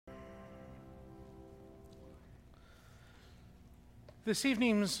This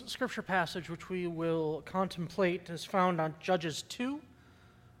evening's scripture passage, which we will contemplate, is found on Judges 2.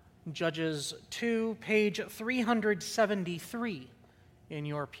 Judges 2, page 373 in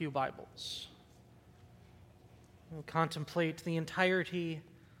your pew Bibles. We'll contemplate the entirety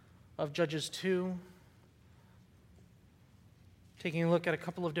of Judges 2, taking a look at a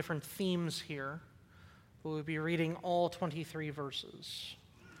couple of different themes here. We'll be reading all 23 verses.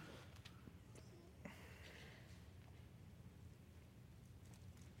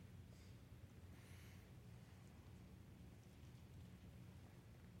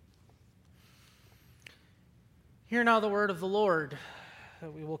 Hear now the word of the Lord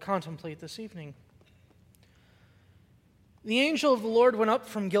that we will contemplate this evening. The angel of the Lord went up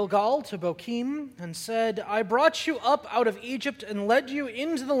from Gilgal to Bochim and said, I brought you up out of Egypt and led you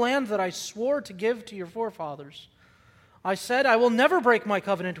into the land that I swore to give to your forefathers. I said, I will never break my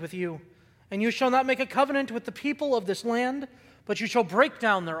covenant with you, and you shall not make a covenant with the people of this land, but you shall break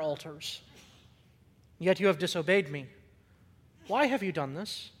down their altars. Yet you have disobeyed me. Why have you done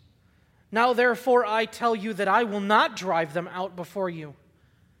this? Now, therefore, I tell you that I will not drive them out before you.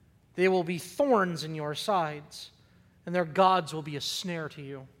 They will be thorns in your sides, and their gods will be a snare to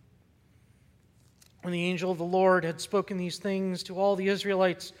you. When the angel of the Lord had spoken these things to all the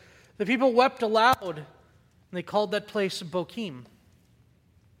Israelites, the people wept aloud, and they called that place Bochim.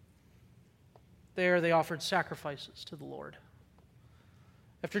 There they offered sacrifices to the Lord.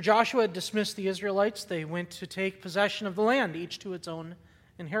 After Joshua had dismissed the Israelites, they went to take possession of the land, each to its own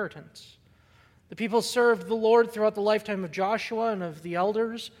inheritance. The people served the Lord throughout the lifetime of Joshua and of the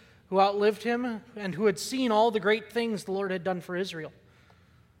elders who outlived him and who had seen all the great things the Lord had done for Israel.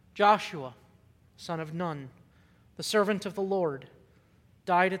 Joshua, son of Nun, the servant of the Lord,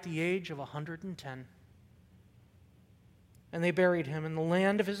 died at the age of 110. And they buried him in the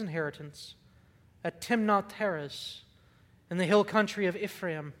land of his inheritance at Timnath-Heres in the hill country of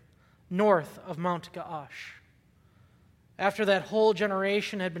Ephraim, north of Mount Gaash. After that whole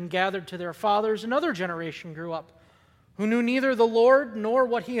generation had been gathered to their fathers, another generation grew up, who knew neither the Lord nor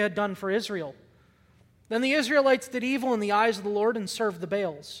what he had done for Israel. Then the Israelites did evil in the eyes of the Lord and served the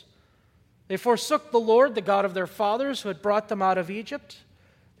Baals. They forsook the Lord, the God of their fathers, who had brought them out of Egypt.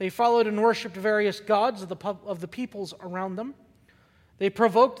 They followed and worshipped various gods of the peoples around them. They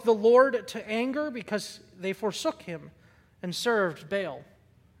provoked the Lord to anger because they forsook him and served Baal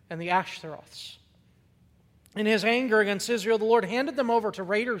and the Ashtaroths. In his anger against Israel, the Lord handed them over to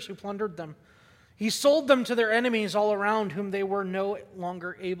raiders who plundered them. He sold them to their enemies all around, whom they were no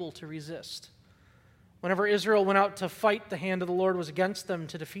longer able to resist. Whenever Israel went out to fight, the hand of the Lord was against them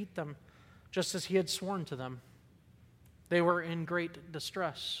to defeat them, just as he had sworn to them. They were in great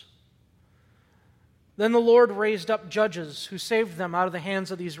distress. Then the Lord raised up judges who saved them out of the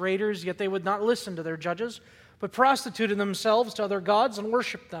hands of these raiders, yet they would not listen to their judges, but prostituted themselves to other gods and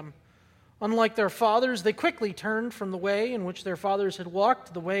worshipped them. Unlike their fathers, they quickly turned from the way in which their fathers had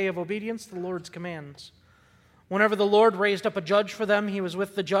walked, the way of obedience to the Lord's commands. Whenever the Lord raised up a judge for them, he was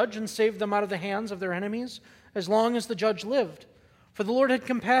with the judge and saved them out of the hands of their enemies, as long as the judge lived. For the Lord had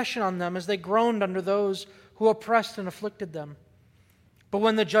compassion on them as they groaned under those who oppressed and afflicted them. But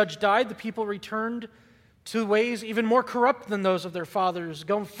when the judge died, the people returned to ways even more corrupt than those of their fathers,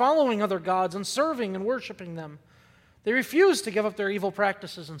 following other gods and serving and worshiping them. They refused to give up their evil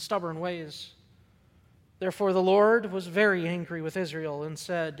practices and stubborn ways. Therefore the Lord was very angry with Israel and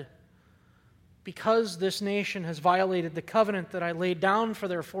said, because this nation has violated the covenant that I laid down for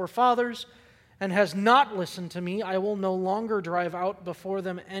their forefathers and has not listened to me, I will no longer drive out before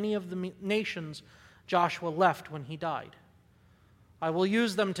them any of the nations Joshua left when he died. I will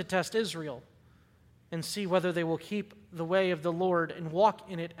use them to test Israel and see whether they will keep the way of the Lord and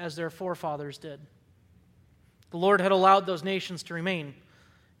walk in it as their forefathers did. The Lord had allowed those nations to remain.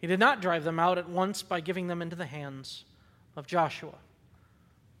 He did not drive them out at once by giving them into the hands of Joshua.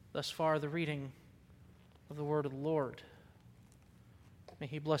 Thus far, the reading of the word of the Lord. May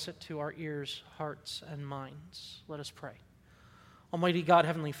he bless it to our ears, hearts, and minds. Let us pray. Almighty God,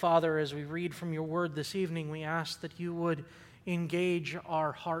 Heavenly Father, as we read from your word this evening, we ask that you would engage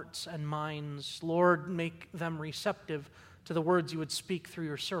our hearts and minds. Lord, make them receptive to the words you would speak through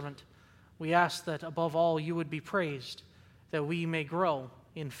your servant. We ask that, above all, you would be praised, that we may grow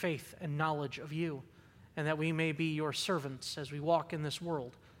in faith and knowledge of you, and that we may be your servants as we walk in this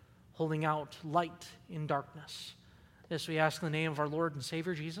world, holding out light in darkness. This we ask in the name of our Lord and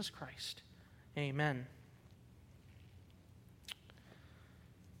Savior, Jesus Christ. Amen.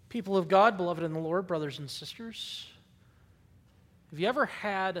 People of God, beloved in the Lord, brothers and sisters, have you ever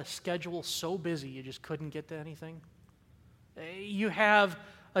had a schedule so busy you just couldn't get to anything? You have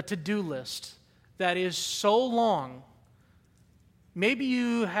a to-do list that is so long maybe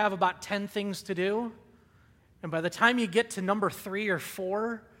you have about 10 things to do, and by the time you get to number 3 or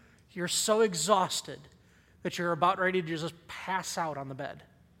 4, you're so exhausted that you're about ready to just pass out on the bed.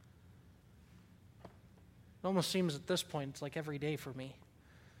 It almost seems at this point it's like every day for me.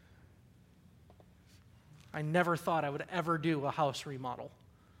 I never thought I would ever do a house remodel,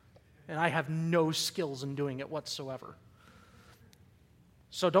 and I have no skills in doing it whatsoever.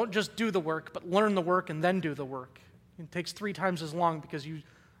 So don't just do the work, but learn the work and then do the work. It takes 3 times as long because you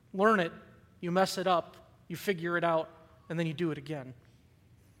learn it, you mess it up, you figure it out, and then you do it again.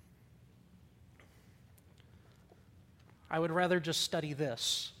 I would rather just study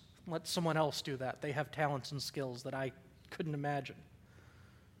this. Let someone else do that. They have talents and skills that I couldn't imagine.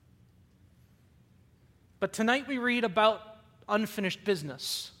 But tonight we read about unfinished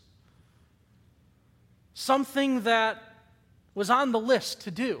business. Something that was on the list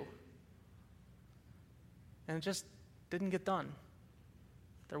to do. And it just didn't get done.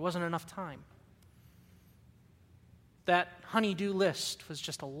 There wasn't enough time. That honey-do list was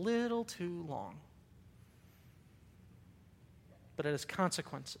just a little too long. But it has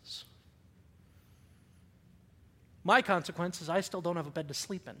consequences. My consequence is I still don't have a bed to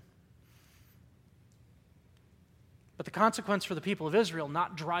sleep in. But the consequence for the people of Israel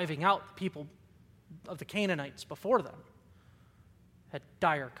not driving out the people of the Canaanites before them had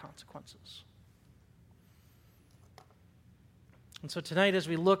dire consequences. And so tonight, as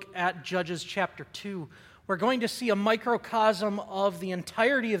we look at Judges chapter 2, we're going to see a microcosm of the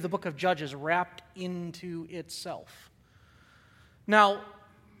entirety of the book of Judges wrapped into itself. Now,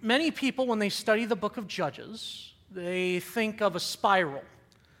 many people, when they study the book of Judges, they think of a spiral.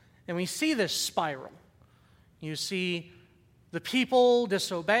 And we see this spiral. You see the people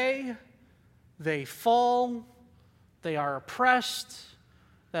disobey, they fall, they are oppressed,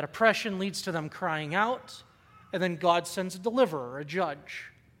 that oppression leads to them crying out, and then God sends a deliverer, a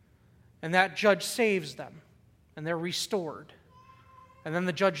judge. And that judge saves them, and they're restored. And then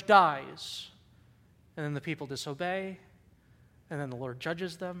the judge dies, and then the people disobey, and then the Lord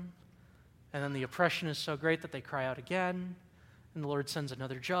judges them, and then the oppression is so great that they cry out again, and the Lord sends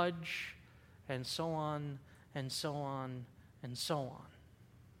another judge, and so on, and so on, and so on.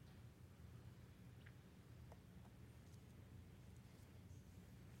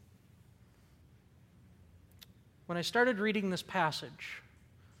 When I started reading this passage,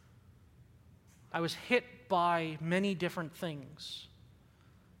 I was hit by many different things.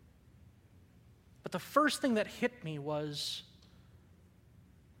 But the first thing that hit me was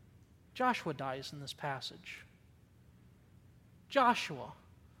Joshua dies in this passage. Joshua,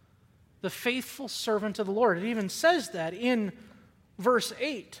 the faithful servant of the Lord. It even says that in verse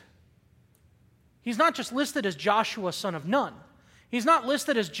 8. He's not just listed as Joshua, son of Nun. He's not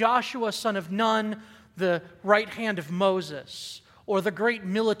listed as Joshua, son of Nun, the right hand of Moses, or the great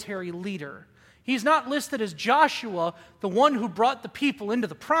military leader. He's not listed as Joshua, the one who brought the people into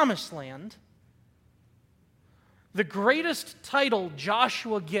the promised land. The greatest title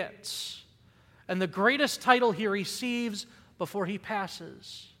Joshua gets, and the greatest title he receives before he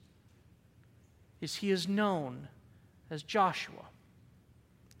passes, is he is known as Joshua,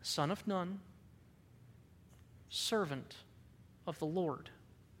 son of Nun, servant of the Lord.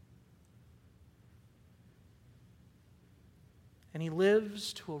 And he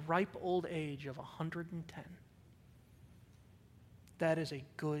lives to a ripe old age of 110. That is a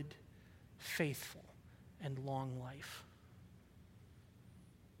good, faithful, and long life.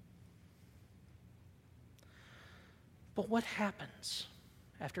 But what happens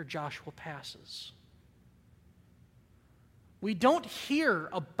after Joshua passes? We don't hear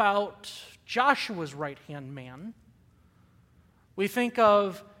about Joshua's right-hand man. We think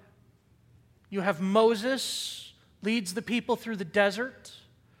of, you have Moses leads the people through the desert,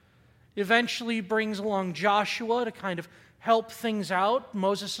 eventually brings along Joshua to kind of help things out.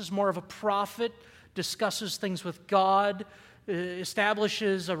 Moses is more of a prophet, discusses things with God,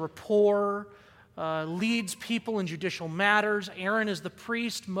 establishes a rapport, leads people in judicial matters. Aaron is the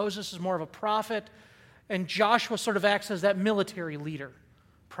priest. Moses is more of a prophet. And Joshua sort of acts as that military leader,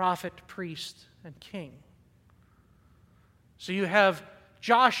 prophet, priest, and king. So you have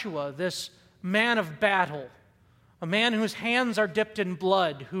Joshua, this man of battle, a man whose hands are dipped in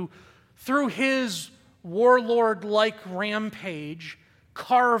blood, who through his warlord-like rampage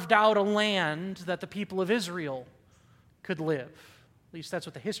carved out a land that the people of Israel could live. At least that's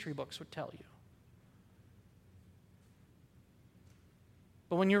what the history books would tell you.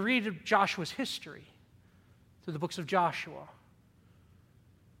 But when you read Joshua's history through the books of Joshua,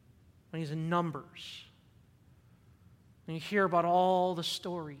 when he's in Numbers, when you hear about all the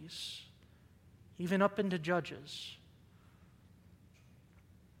stories, even up into Judges,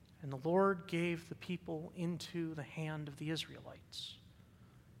 And the Lord gave the people into the hand of the Israelites.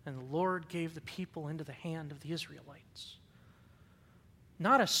 And the Lord gave the people into the hand of the Israelites.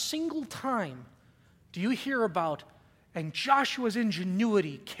 Not a single time do you hear about, and Joshua's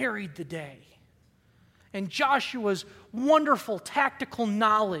ingenuity carried the day, and Joshua's wonderful tactical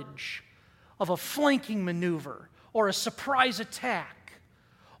knowledge of a flanking maneuver or a surprise attack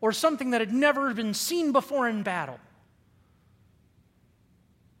or something that had never been seen before in battle.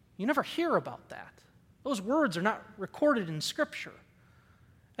 You never hear about that. Those words are not recorded in Scripture.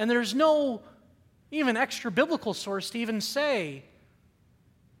 And there's no even extra biblical source to even say,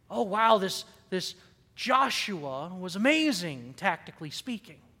 oh wow, this Joshua was amazing, tactically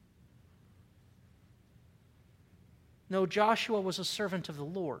speaking. No, Joshua was a servant of the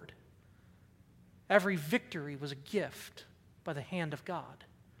Lord. Every victory was a gift by the hand of God.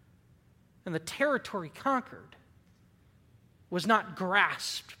 And the territory conquered was not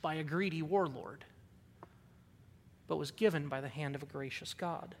grasped by a greedy warlord, but was given by the hand of a gracious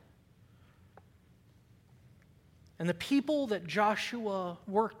God. And the people that Joshua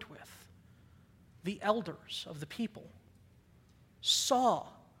worked with, the elders of the people, saw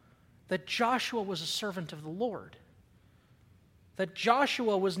that Joshua was a servant of the Lord, that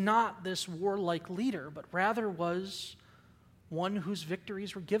Joshua was not this warlike leader, but rather was one whose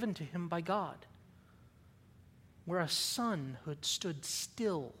victories were given to him by God, where a sun had stood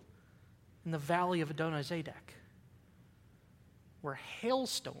still in the valley of Adonizedek, where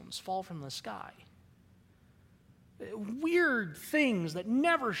hailstones fall from the sky. Weird things that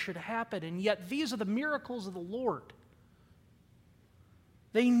never should happen, and yet these are the miracles of the Lord.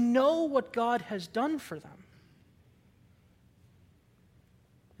 They know what God has done for them.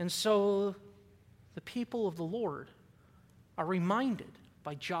 And so the people of the Lord are reminded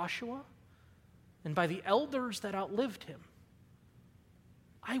by Joshua and by the elders that outlived him.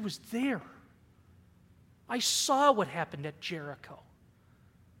 I was there. I saw what happened at Jericho.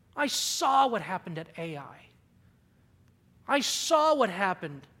 I saw what happened at Ai. I saw what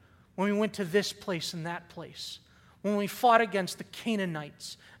happened when we went to this place and that place, when we fought against the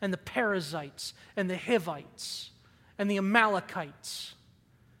Canaanites and the Perizzites and the Hivites and the Amalekites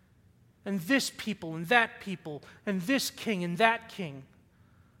and this people and that people and this king and that king.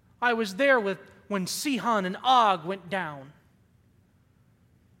 I was there when Sihon and Og went down.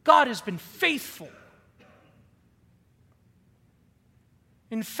 God has been faithful.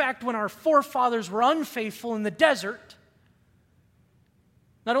 In fact, when our forefathers were unfaithful in the desert,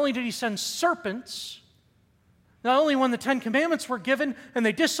 not only did he send serpents, not only when the Ten Commandments were given and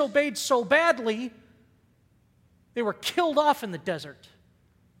they disobeyed so badly, they were killed off in the desert.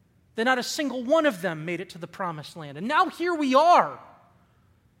 Then not a single one of them made it to the promised land. And now here we are.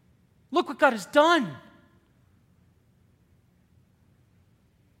 Look what God has done.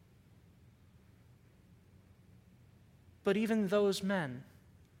 But even those men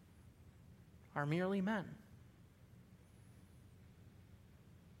are merely men.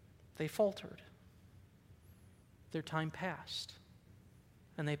 They faltered. Their time passed,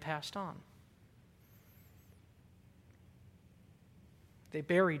 and they passed on. They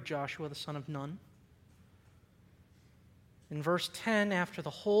buried Joshua, the son of Nun. In verse 10, after the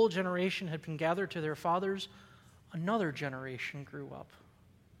whole generation had been gathered to their fathers, another generation grew up,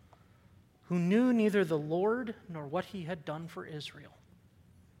 who knew neither the Lord nor what he had done for Israel.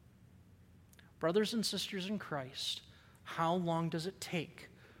 Brothers and sisters in Christ, how long does it take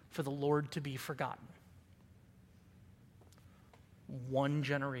for the Lord to be forgotten? One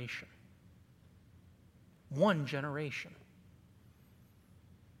generation. One generation.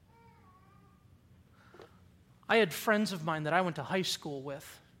 I had friends of mine that I went to high school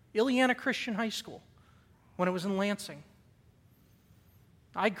with, Ileana Christian High School, when it was in Lansing.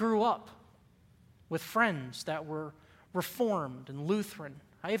 I grew up with friends that were Reformed and Lutheran.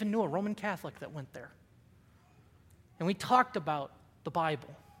 I even knew a Roman Catholic that went there. And we talked about the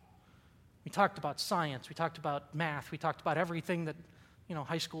Bible. We talked about science. We talked about math. We talked about everything that,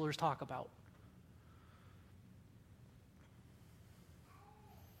 high schoolers talk about.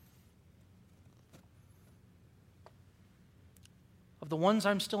 Of the ones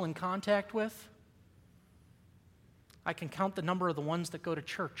I'm still in contact with, I can count the number of the ones that go to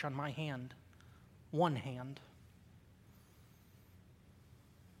church on my hand. One hand.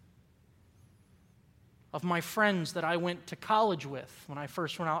 Of my friends that I went to college with when I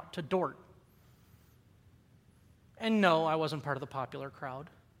first went out to Dort. And no, I wasn't part of the popular crowd.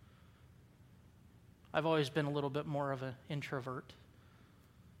 I've always been a little bit more of an introvert.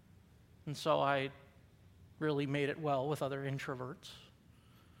 And so I really made it well with other introverts.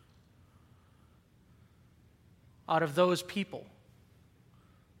 Out of those people,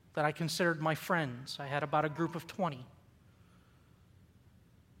 that I considered my friends. I had about a group of 20.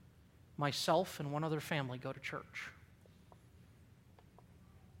 Myself and one other family go to church.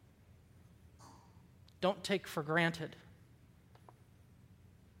 Don't take for granted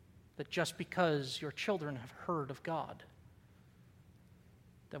that just because your children have heard of God,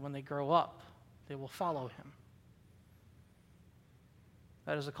 that when they grow up, they will follow Him.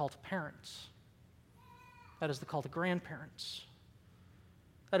 That is the call to parents. That is the call to grandparents.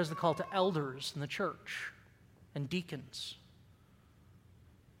 That is the call to elders in the church and deacons.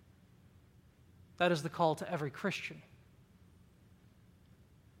 That is the call to every Christian.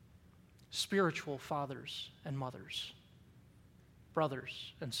 Spiritual fathers and mothers,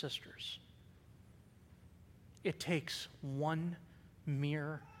 brothers and sisters. It takes one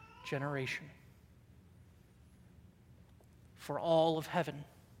mere generation for all of heaven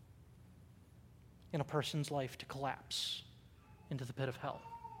in a person's life to collapse into the pit of hell.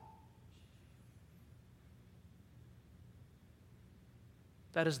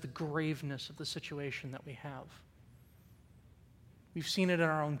 That is the graveness of the situation that we have. We've seen it in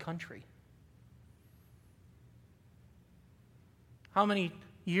our own country. How many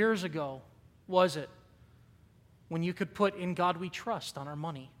years ago was it when you could put "In God We Trust" on our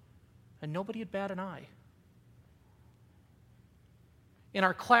money and nobody would bat an eye? In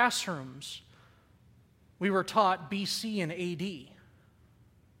our classrooms, we were taught BC and AD.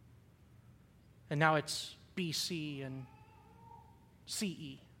 And now it's BC and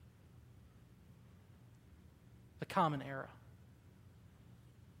CE. The Common Era.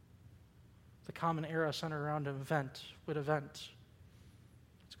 The Common Era centered around an event. What event?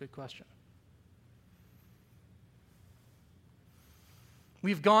 That's a good question.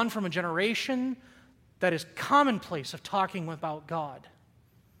 We've gone from a generation that is commonplace of talking about God.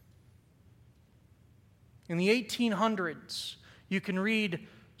 In the 1800s, you can read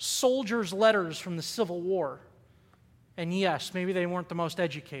soldiers' letters from the Civil War. And yes, maybe they weren't the most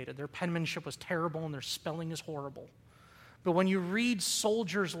educated. Their penmanship was terrible and their spelling is horrible. But when you read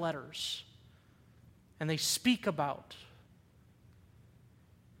soldiers' letters and they speak about,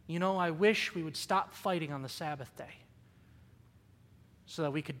 I wish we would stop fighting on the Sabbath day so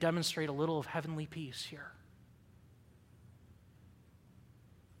that we could demonstrate a little of heavenly peace here.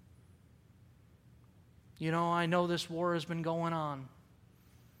 I know this war has been going on,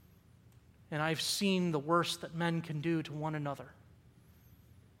 and I've seen the worst that men can do to one another.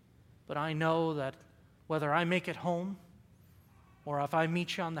 But I know that whether I make it home or if I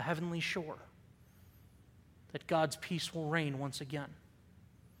meet you on the heavenly shore, that God's peace will reign once again.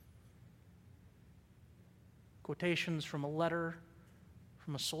 Quotations from a letter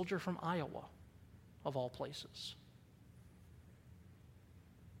from a soldier from Iowa, of all places.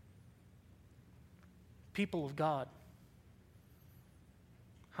 People of God,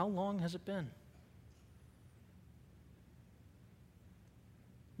 how long has it been?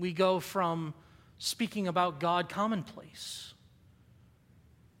 We go from speaking about God commonplace.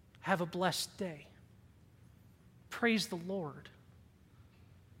 Have a blessed day. Praise the Lord.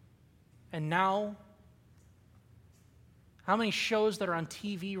 And now, how many shows that are on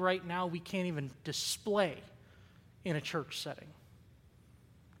TV right now we can't even display in a church setting?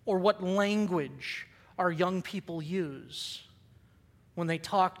 Or what language our young people use when they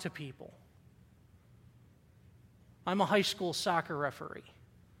talk to people? I'm a high school soccer referee.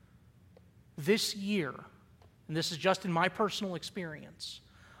 This year, and this is just in my personal experience,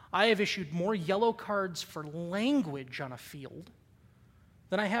 I have issued more yellow cards for language on a field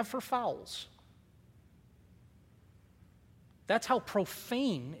than I have for fouls. That's how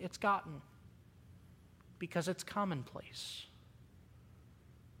profane it's gotten, because it's commonplace.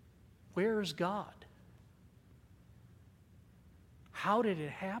 Where's God? How did it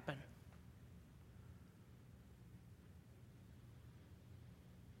happen?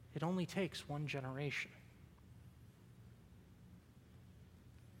 It only takes one generation.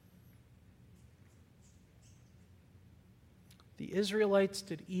 The Israelites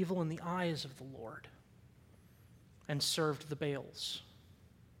did evil in the eyes of the Lord and served the Baals.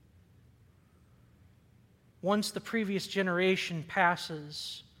 Once the previous generation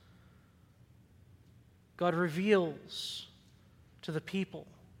passes, God reveals to the people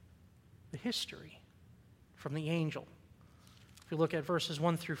the history from the angel. If you look at verses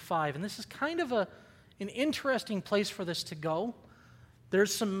 1 through 5, and this is kind of an interesting place for this to go.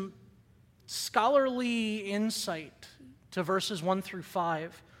 There's some scholarly insight to verses 1 through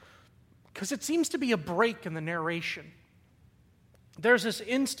 5, because it seems to be a break in the narration. There's this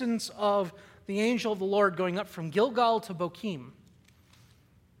instance of the angel of the Lord going up from Gilgal to Bochim,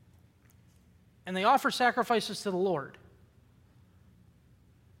 and they offer sacrifices to the Lord.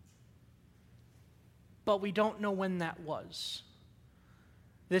 but we don't know when that was.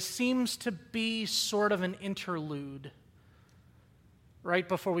 This seems to be sort of an interlude right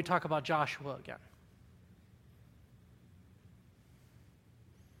before we talk about Joshua again.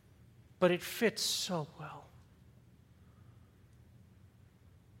 But it fits so well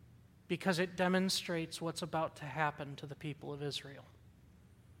because it demonstrates what's about to happen to the people of Israel.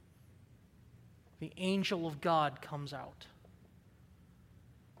 The angel of God comes out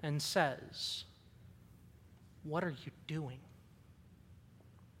and says, "What are you doing?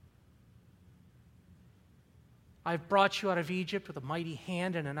 I've brought you out of Egypt with a mighty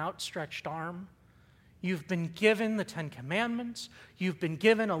hand and an outstretched arm. You've been given the 10 Commandments. You've been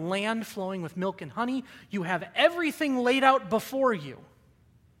given a land flowing with milk and honey. You have everything laid out before you.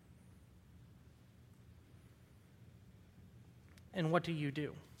 And what do?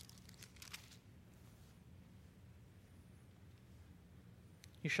 You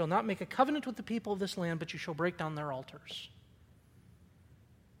shall not make a covenant with the people of this land, but you shall break down their altars.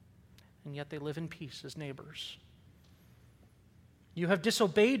 And yet they live in peace as neighbors. You have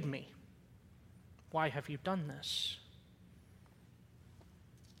disobeyed me. Why have you done this?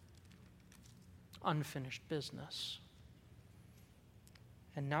 Unfinished business.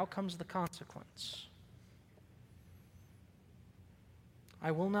 And now comes the consequence.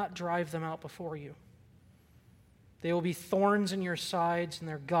 I will not drive them out before you. They will be thorns in your sides, and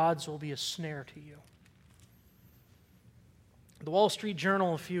their gods will be a snare to you." The Wall Street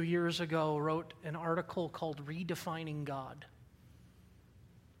Journal a few years ago wrote an article called "Redefining God."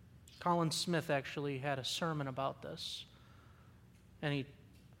 Colin Smith actually had a sermon about this, and he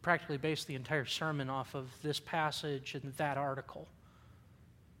practically based the entire sermon off of this passage and that article.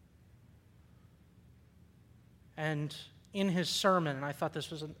 And in his sermon, and I thought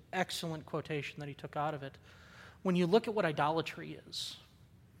this was an excellent quotation that he took out of it, when you look at what idolatry is,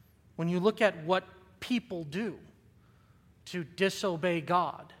 when you look at what people do to disobey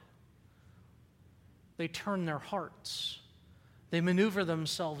God, they turn their hearts. They maneuver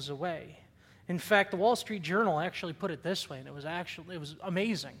themselves away. In fact, the Wall Street Journal actually put it this way, and it was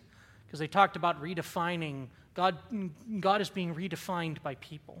amazing, because they talked about redefining God. God is being redefined by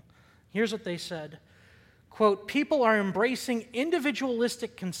people. Here's what they said, quote, "People are embracing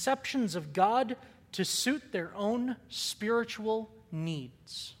individualistic conceptions of God to suit their own spiritual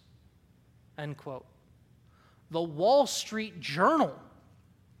needs." End quote. The Wall Street Journal.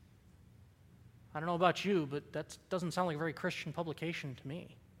 I don't know about you, but that doesn't sound like a very Christian publication to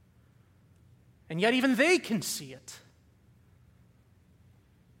me. And yet even they can see it.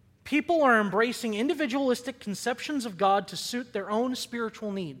 People are embracing individualistic conceptions of God to suit their own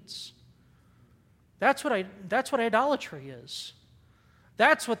spiritual needs. That's what idolatry is.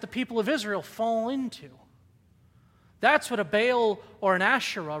 That's what the people of Israel fall into. That's what a Baal or an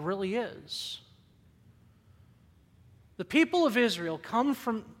Asherah really is. The people of Israel come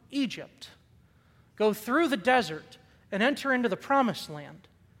from Egypt, go through the desert, and enter into the promised land.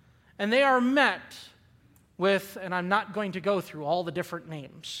 And they are met with, and I'm not going to go through all the different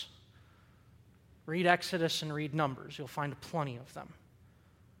names. Read Exodus and read Numbers. You'll find plenty of them.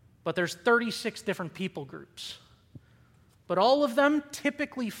 But there's 36 different people groups. But all of them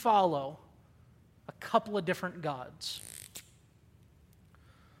typically follow a couple of different gods.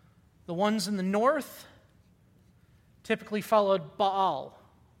 The ones in the north typically followed Baal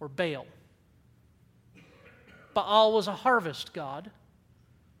or Baal. Baal was a harvest god.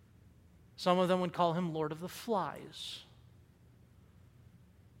 Some of them would call him Lord of the Flies.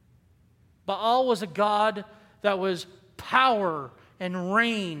 Baal was a god that was power and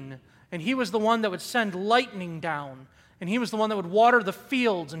rain, and he was the one that would send lightning down, and he was the one that would water the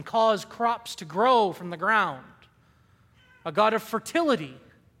fields and cause crops to grow from the ground. A god of fertility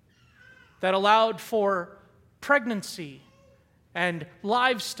that allowed for pregnancy and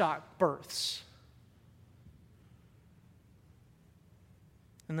livestock births.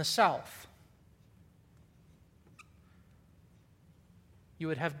 In the south, you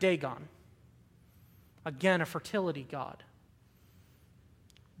would have Dagon, again a fertility god.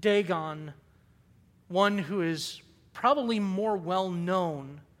 Dagon, one who is probably more well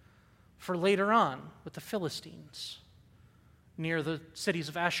known for later on with the Philistines near the cities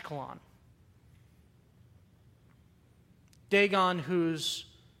of Ashkelon. Dagon, whose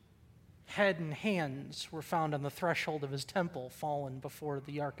head and hands were found on the threshold of his temple, fallen before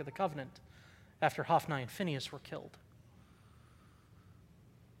the Ark of the Covenant after Hophni and Phinehas were killed.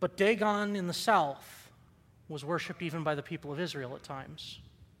 But Dagon in the south was worshipped even by the people of Israel at times.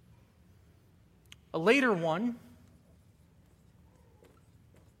 A later one,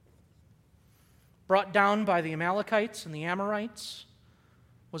 brought down by the Amalekites and the Amorites,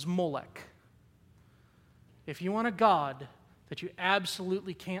 was Molech. if you want a god that you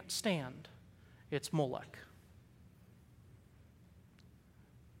absolutely can't stand, it's Molech.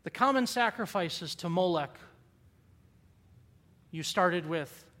 The common sacrifices to Molech, you started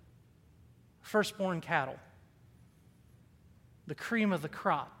with firstborn cattle, the cream of the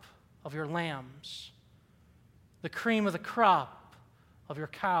crop of your lambs, the cream of the crop of your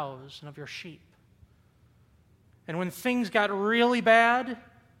cows and of your sheep. And when things got really bad,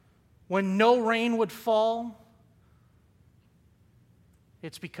 when no rain would fall,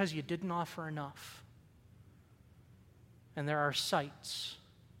 it's because you didn't offer enough. And there are sites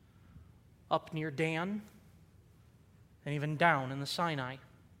up near Dan and even down in the Sinai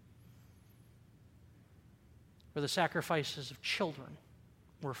where the sacrifices of children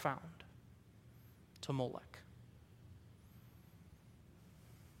were found to Molech.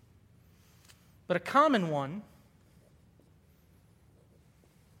 But a common one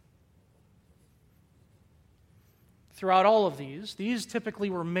throughout all of these typically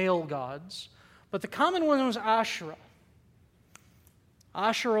were male gods, but the common one was Asherah.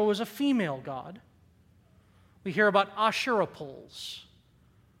 Asherah was a female god. We hear about Asherah poles.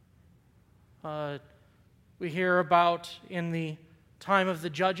 We hear about in the time of the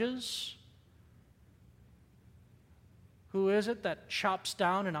judges, who is it that chops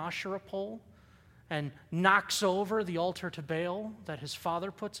down an Asherah pole and knocks over the altar to Baal that his father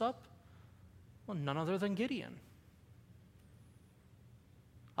puts up? Well, none other than Gideon.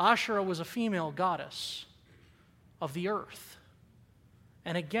 Asherah was a female goddess of the earth.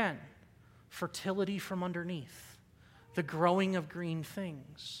 And again, fertility from underneath, the growing of green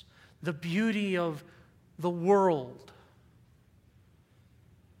things, the beauty of the world.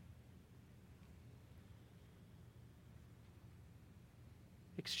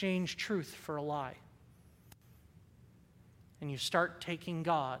 Exchange truth for a lie. And you start taking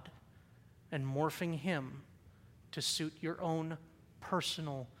God and morphing Him to suit your own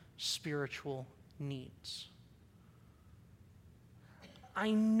personal spiritual needs.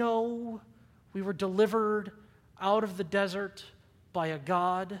 I know we were delivered out of the desert by a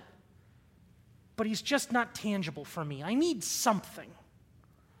God, but He's just not tangible for me. I need something.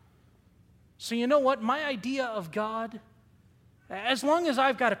 So you know what? My idea of God, as long as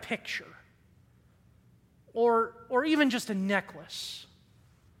I've got a picture, or even just a necklace,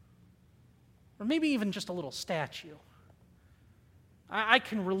 or maybe even just a little statue, I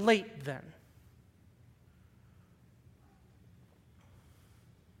can relate then.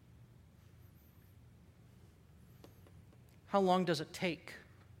 How long does it take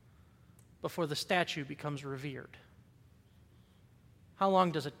before the statue becomes revered? How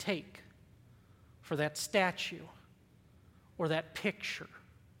long does it take for that statue or that picture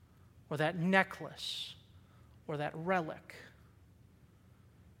or that necklace or that relic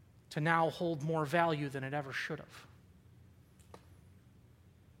to now hold more value than it ever should have?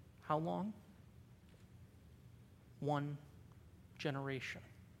 How long? 1 generation.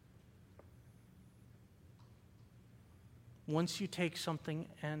 Once you take something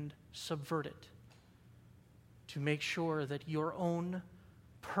and subvert it to make sure that your own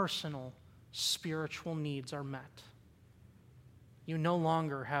personal spiritual needs are met, you no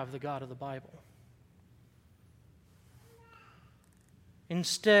longer have the God of the Bible.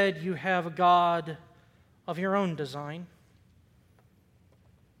 Instead, you have a God of your own design.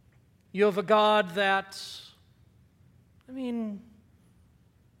 You have a God that, I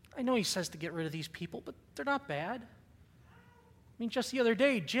know He says to get rid of these people, but they're not bad. Just the other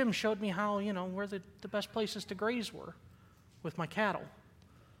day, Jim showed me how, where the best places to graze were with my cattle.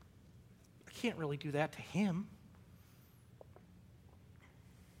 I can't really do that to him.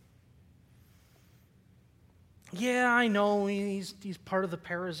 Yeah, I know he's part of the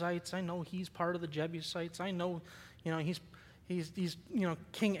Perizzites. I know he's part of the Jebusites. I know, he's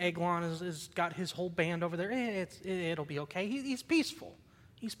King Eglon has got his whole band over there. It'll be okay. He's peaceful.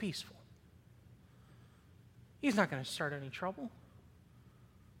 He's peaceful. He's not going to start any trouble.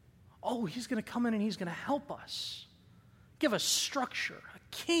 Oh, He's going to come in and He's going to help us. Give us structure, a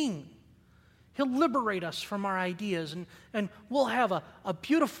king. He'll liberate us from our ideas, and we'll have a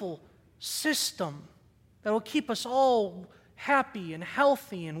beautiful system that will keep us all happy and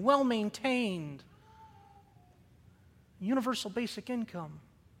healthy and well-maintained. Universal basic income.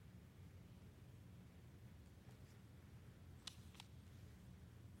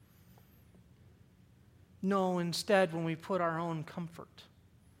 No, instead, when we put our own comfort,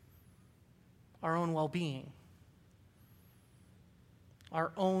 our own well-being,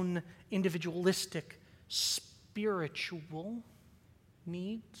 our own individualistic spiritual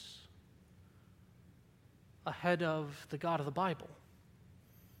needs ahead of the God of the Bible,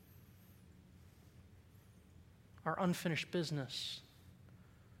 our unfinished business.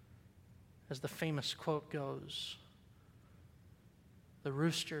 As the famous quote goes, the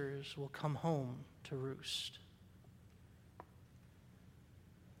roosters will come home to roost.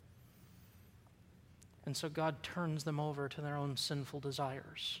 And so God turns them over to their own sinful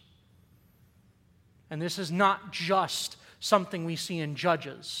desires. And this is not just something we see in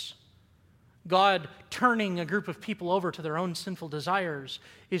Judges. God turning a group of people over to their own sinful desires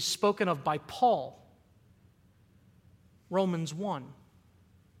is spoken of by Paul. Romans 1.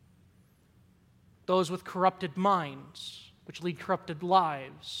 Those with corrupted minds, which lead corrupted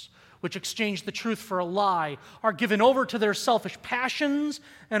lives, which exchange the truth for a lie, are given over to their selfish passions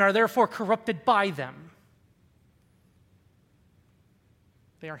and are therefore corrupted by them.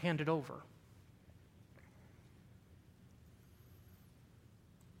 They are handed over.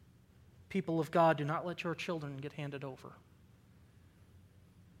 People of God, do not let your children get handed over.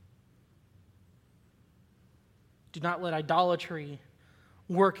 Do not let idolatry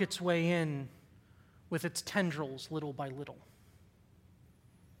work its way in with its tendrils little by little.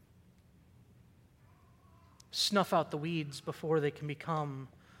 Snuff out the weeds before they can become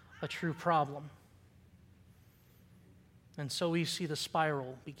a true problem. And so we see the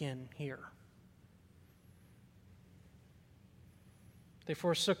spiral begin here. They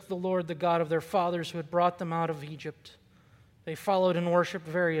forsook the Lord, the God of their fathers, who had brought them out of Egypt. They followed and worshipped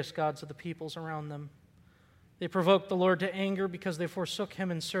various gods of the peoples around them. They provoked the Lord to anger because they forsook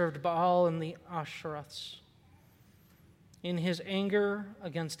him and served Baal and the Ashereths. In his anger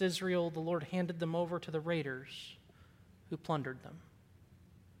against Israel, the Lord handed them over to the raiders who plundered them.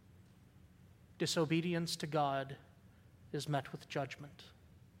 Disobedience to God is met with judgment.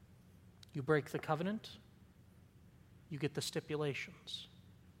 You break the covenant, you get the stipulations.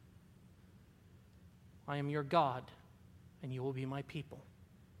 I am your God, and you will be my people.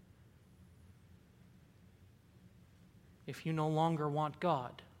 If you no longer want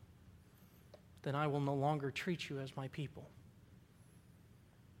God, then I will no longer treat you as my people.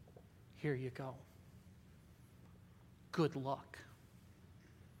 Here you go. Good luck.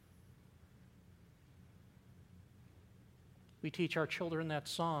 We teach our children that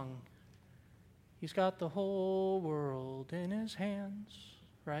song. He's got the whole world in his hands,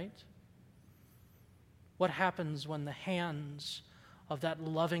 right? What happens when the hands of that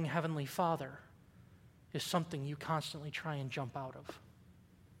loving Heavenly Father is something you constantly try and jump out of?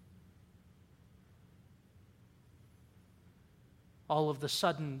 All of the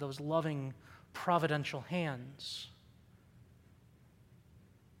sudden, those loving, providential hands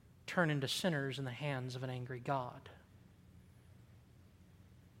turn into sinners in the hands of an angry God.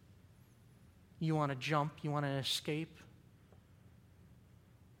 You want to jump? You want to escape?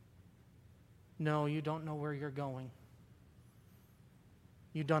 No, you don't know where you're going.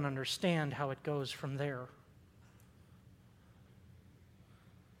 You don't understand how it goes from there.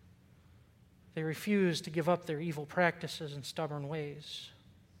 They refused to give up their evil practices and stubborn ways.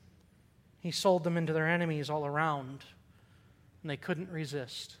 He sold them into their enemies all around, and they couldn't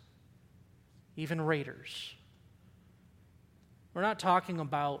resist, even raiders. We're not talking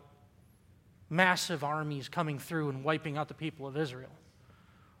about massive armies coming through and wiping out the people of Israel.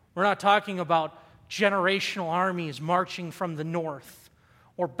 We're not talking about generational armies marching from the north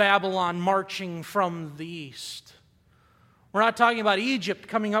or Babylon marching from the east. We're not talking about Egypt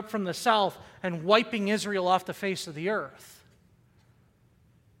coming up from the south and wiping Israel off the face of the earth.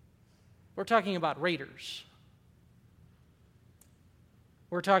 We're talking about raiders.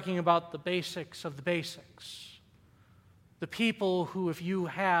 We're talking about the basics of the basics. The people who, if you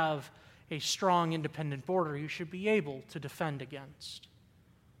have a strong independent border, you should be able to defend against.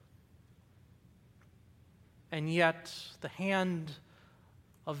 And yet, the hand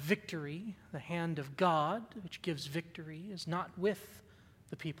of victory, the hand of God, which gives victory, is not with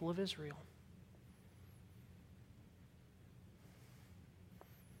the people of Israel.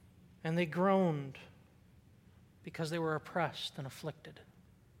 And they groaned because they were oppressed and afflicted.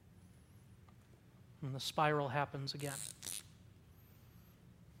 And the spiral happens again.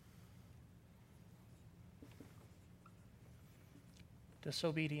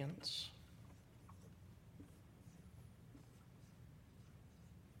 Disobedience.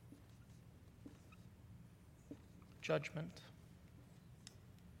 Judgment.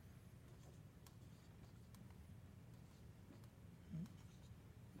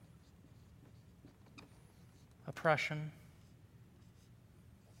 Oppression.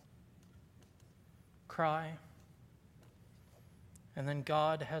 Cry. And then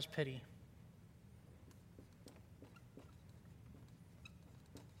God has pity.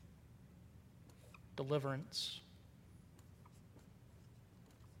 Deliverance.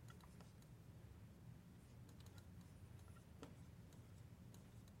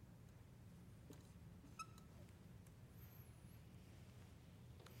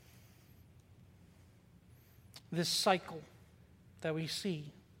 this cycle that we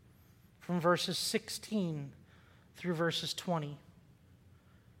see from verses 16 through verses 20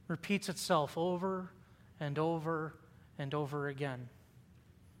 repeats itself over and over and over again.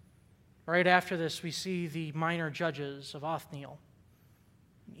 Right after this, we see the minor judges of Othniel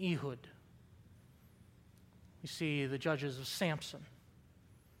and Ehud. We see the judges of Samson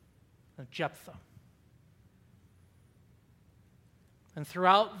and Jephthah. And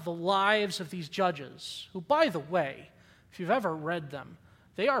throughout the lives of these judges, who, by the way, if you've ever read them,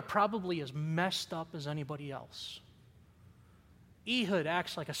 they are probably as messed up as anybody else. Ehud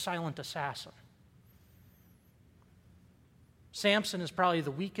acts like a silent assassin. Samson is probably the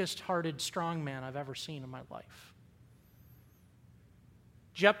weakest-hearted strong man I've ever seen in my life.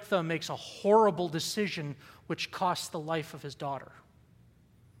 Jephthah makes a horrible decision which costs the life of his daughter.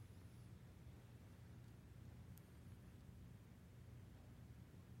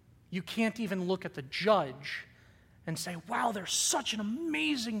 You can't even look at the judge and say, wow, they're such an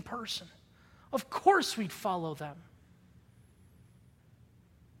amazing person. Of course we'd follow them.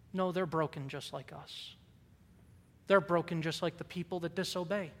 No, they're broken just like us. They're broken just like the people that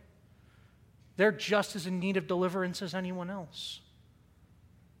disobey. They're just as in need of deliverance as anyone else.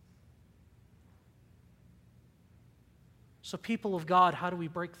 So, people of God, how do we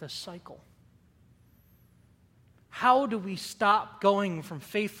break this cycle? How do we stop going from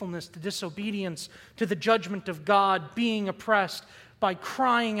faithfulness to disobedience to the judgment of God, being oppressed by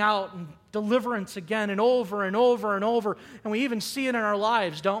crying out and deliverance again and over and over and over? And we even see it in our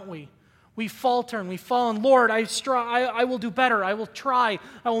lives, don't we? We falter and we fall. And Lord, I will do better. I will try.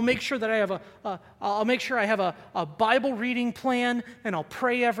 I will make sure that I have a Bible reading plan, and I'll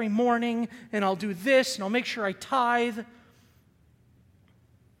pray every morning, and I'll do this, and I'll make sure I tithe.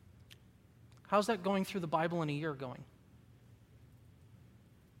 How's that going through the Bible in a year going?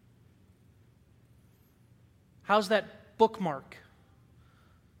 How's that bookmark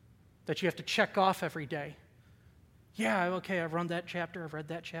that you have to check off every day? Yeah, okay, I've run that chapter, I've read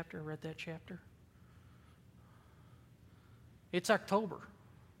that chapter, I've read that chapter. It's October.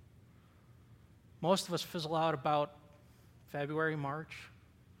 Most of us fizzle out about February, March.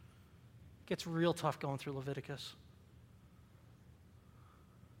 It gets real tough going through Leviticus.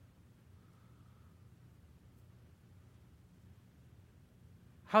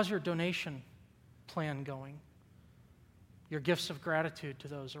 How's your donation plan going? Your gifts of gratitude to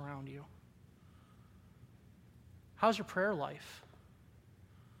those around you? How's your prayer life?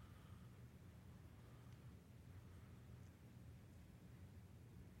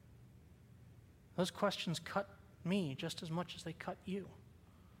 Those questions cut me just as much as they cut you.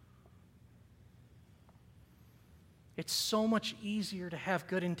 It's so much easier to have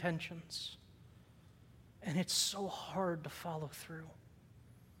good intentions, and it's so hard to follow through.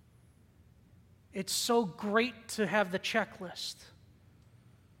 It's so great to have the checklist.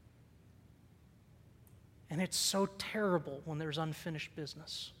 And it's so terrible when there's unfinished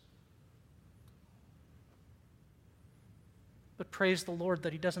business. But praise the Lord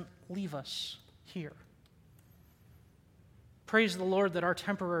that He doesn't leave us here. Praise the Lord that our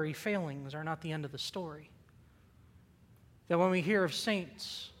temporary failings are not the end of the story. That when we hear of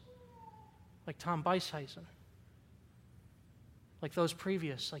saints like Tom Beisheisen, like those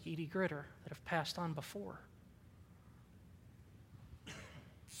previous, like Edie Gritter, that have passed on before.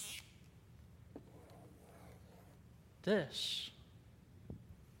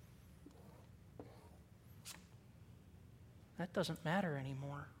 That doesn't matter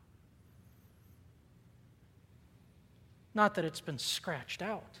anymore. Not that it's been scratched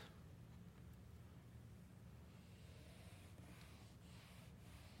out.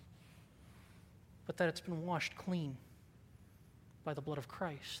 But that it's been washed clean by the blood of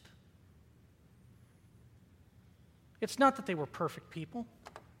Christ. It's not that they were perfect people.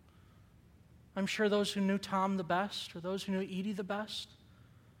 I'm sure those who knew Tom the best, or those who knew Edie the best,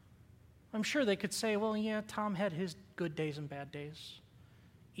 I'm sure they could say, well, yeah, Tom had his good days and bad days.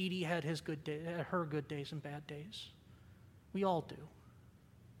 Edie had her good days and bad days. We all do.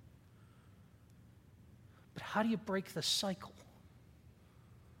 But how do you break the cycle?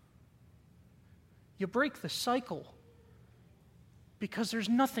 You break the cycle because there's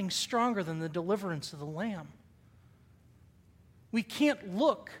nothing stronger than the deliverance of the Lamb. We can't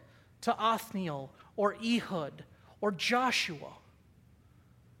look to Othniel or Ehud or Joshua.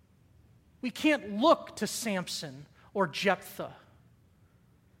 We can't look to Samson or Jephthah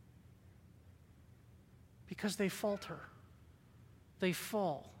because they falter. They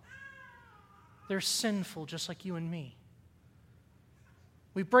fall. They're sinful just like you and me.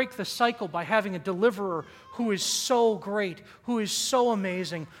 We break the cycle by having a deliverer who is so great, who is so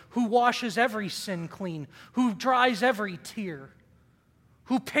amazing, who washes every sin clean, who dries every tear,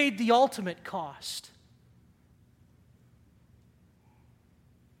 who paid the ultimate cost.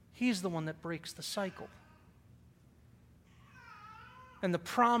 He's the one that breaks the cycle. And the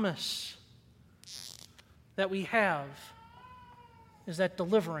promise that we have is that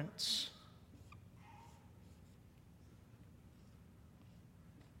deliverance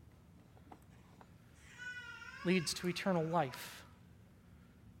leads to eternal life,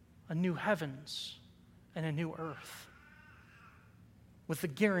 a new heavens and a new earth, with the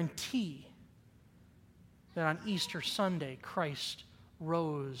guarantee that on Easter Sunday, Christ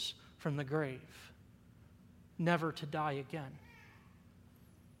rose from the grave, never to die again.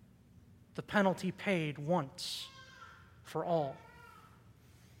 The penalty paid once for all.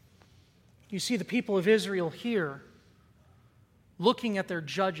 You see the people of Israel here looking at their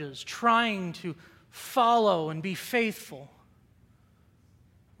judges, trying to follow and be faithful,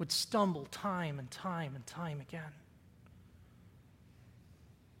 would stumble time and time and time again.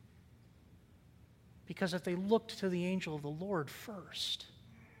 Because if they looked to the angel of the Lord first,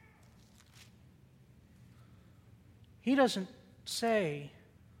 he doesn't say,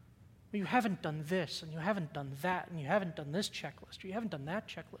 well, you haven't done this, and you haven't done that, and you haven't done this checklist, or you haven't done that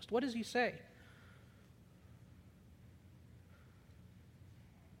checklist. What does he say?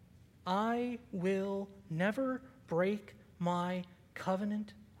 I will never break my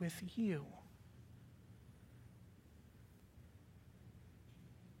covenant with you.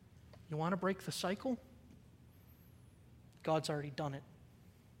 You want to break the cycle? God's already done it.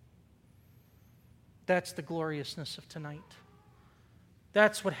 That's the gloriousness of tonight.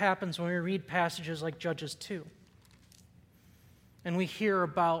 That's what happens when we read passages like Judges 2. And we hear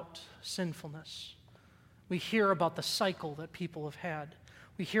about sinfulness. We hear about the cycle that people have had.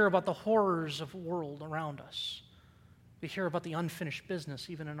 We hear about the horrors of the world around us. We hear about the unfinished business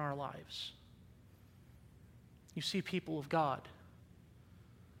even in our lives. You see, people of God,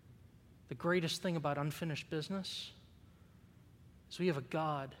 the greatest thing about unfinished business is we have a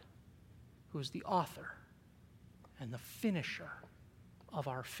God who is the author and the finisher of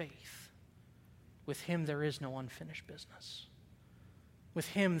our faith. With him there is no unfinished business. With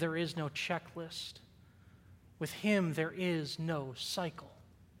him there is no checklist. With him there is no cycle.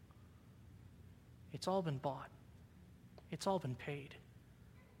 It's all been bought. It's all been paid.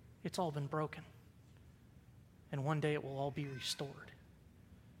 It's all been broken. And one day it will all be restored.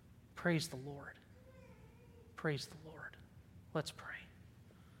 Praise the Lord. Praise the Lord. Let's pray.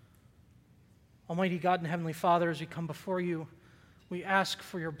 Almighty God and Heavenly Father, as we come before you, we ask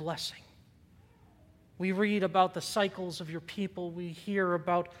for your blessing. We read about the cycles of your people. We hear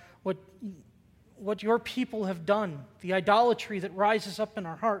about what your people have done, the idolatry that rises up in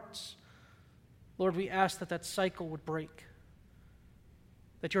our hearts. Lord, we ask that that cycle would break,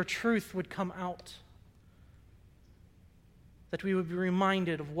 that your truth would come out, that we would be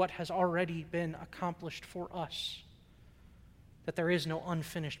reminded of what has already been accomplished for us, that there is no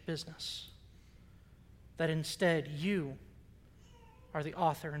unfinished business, that instead you are the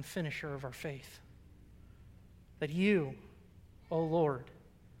author and finisher of our faith, that you, O Lord,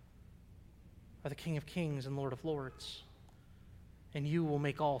 are the King of Kings and Lord of Lords, and you will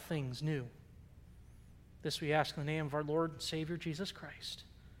make all things new. This we ask in the name of our Lord and Savior Jesus Christ.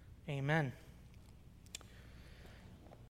 Amen.